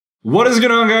What is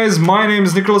going on, guys? My name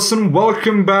is Nicholas and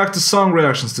welcome back to Song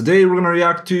Reactions. Today we're gonna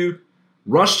react to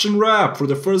Russian rap for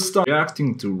the first time.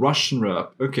 Reacting to Russian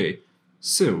rap. Okay,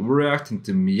 so we're reacting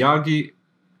to Miyagi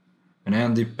and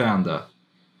Andy Panda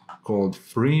called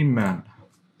Freeman.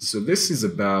 So this is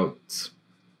about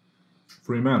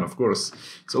Freeman, of course.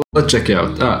 So let's check it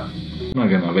out. I'm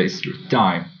not gonna waste your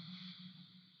time.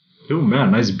 Oh man,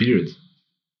 nice beard.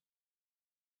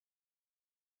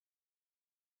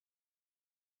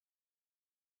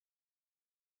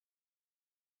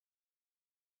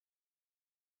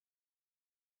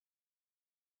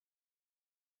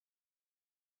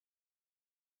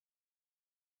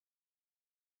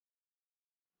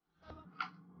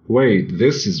 Wait,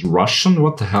 this is Russian?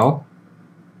 What the hell?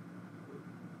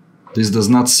 This does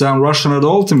not sound Russian at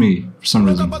all to me, for some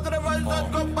reason.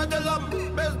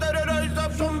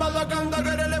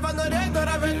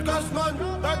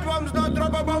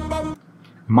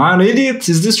 Am I an idiot?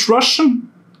 Is this Russian?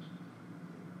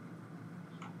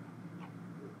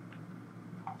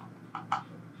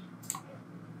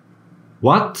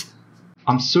 What?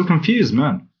 I'm so confused,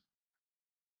 man.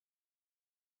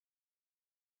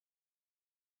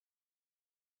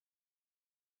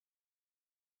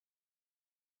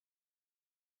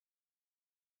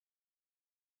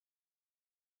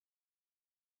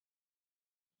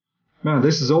 Man,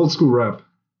 this is old school rap.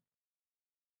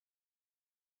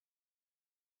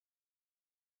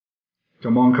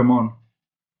 Come on, come on.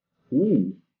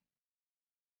 Ooh.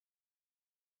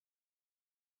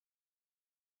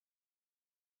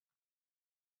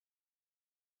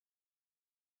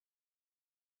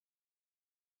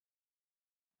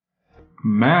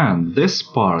 Man, this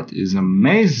part is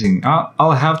amazing.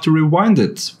 I'll have to rewind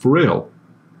it, for real.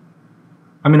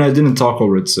 I mean, I didn't talk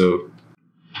over it, so...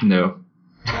 no.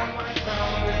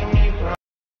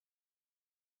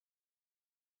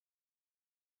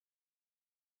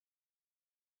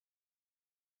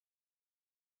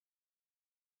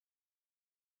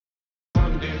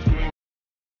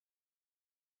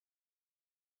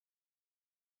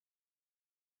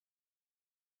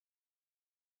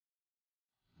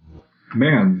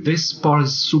 Man, this part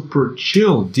is super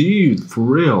chill, dude, for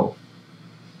real.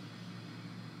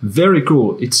 Very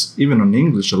cool. It's even on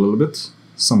English a little bit,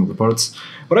 some of the parts.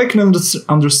 But I can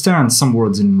understand some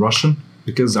words in Russian,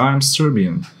 because I'm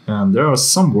Serbian, and there are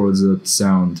some words that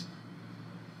sound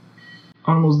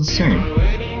almost the same.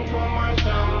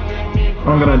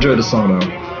 I'm gonna enjoy the song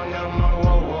now.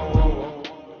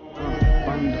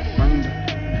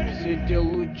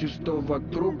 Что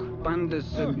вокруг панда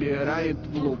собирает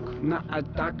в лук на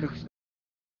атаках.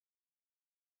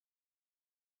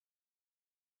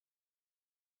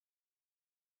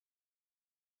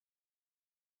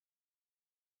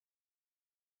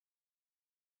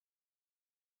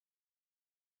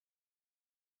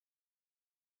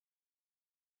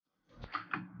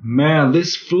 Man,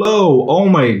 this flow, oh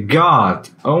my god,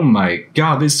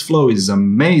 this flow is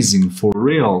amazing, for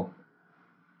real.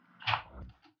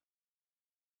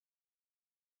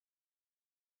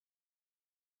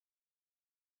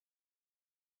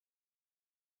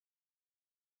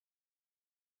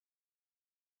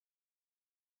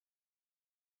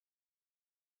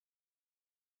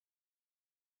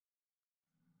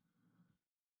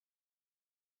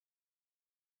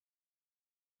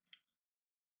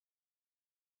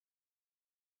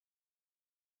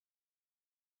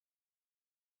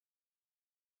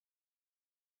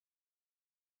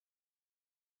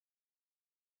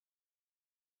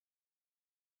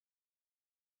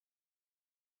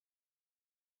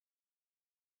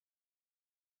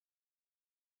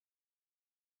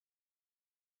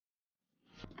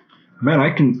 Man,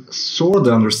 I can sort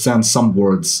of understand some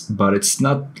words, but it's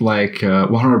not like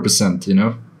 100%, you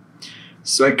know?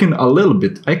 So I can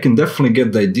definitely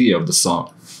get the idea of the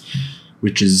song,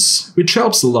 which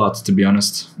helps a lot, to be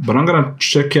honest. But I'm gonna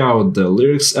check out the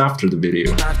lyrics after the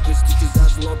video.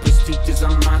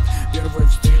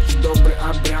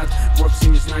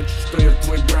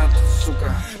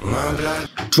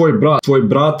 Твой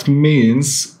брат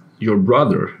means your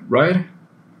brother, right?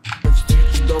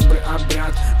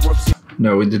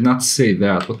 No, we did not say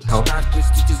that. What the hell?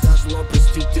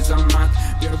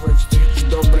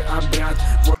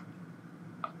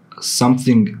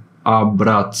 Something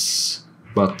brats,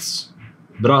 but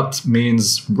brat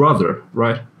means brother,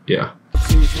 right? Yeah.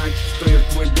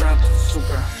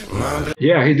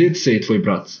 Yeah, he did say твой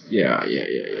брат. Yeah.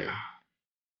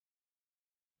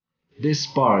 This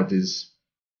part is...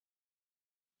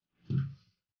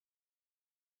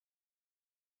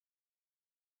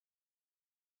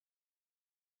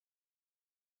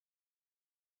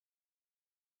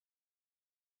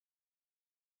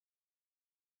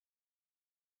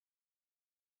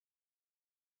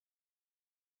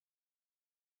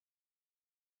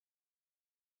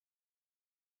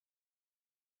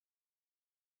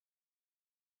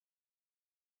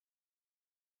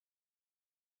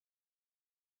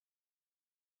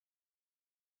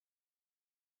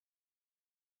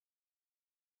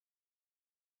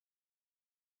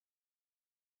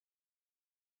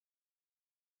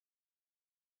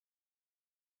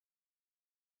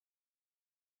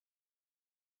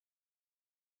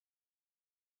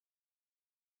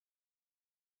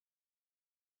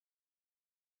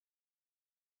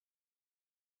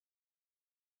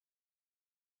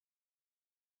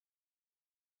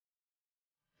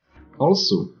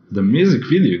 Also, the music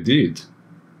video, dude.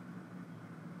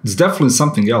 It's definitely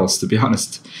something else, to be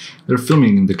honest. They're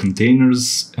filming in the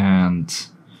containers and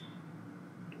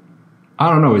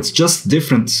I don't know, it's just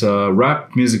different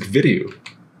rap music video.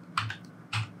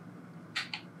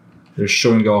 They're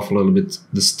showing off a little bit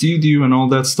the studio and all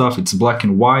that stuff. It's black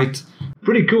and white.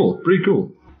 Pretty cool, pretty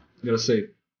cool, I gotta say.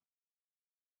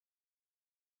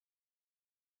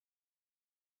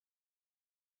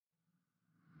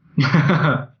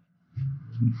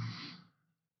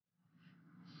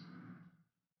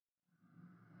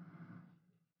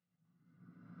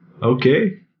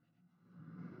 Okay.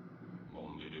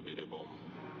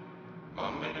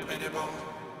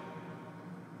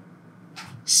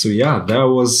 So yeah, that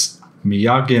was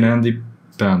Miyagi and Andy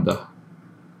Panda.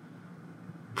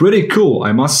 Pretty cool,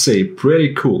 I must say,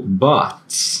 pretty cool. But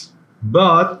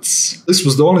this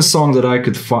was the only song that I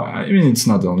could find. I mean, it's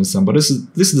not the only song, but this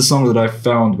is the song that I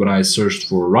found when I searched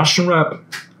for Russian rap.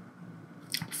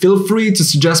 Feel free to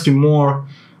suggest me more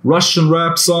Russian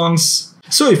rap songs.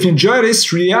 So if you enjoyed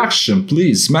this reaction,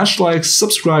 please smash like,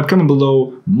 subscribe, comment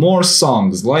below more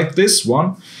songs like this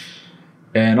one,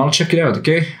 and I'll check it out,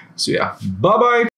 okay? So yeah, bye bye!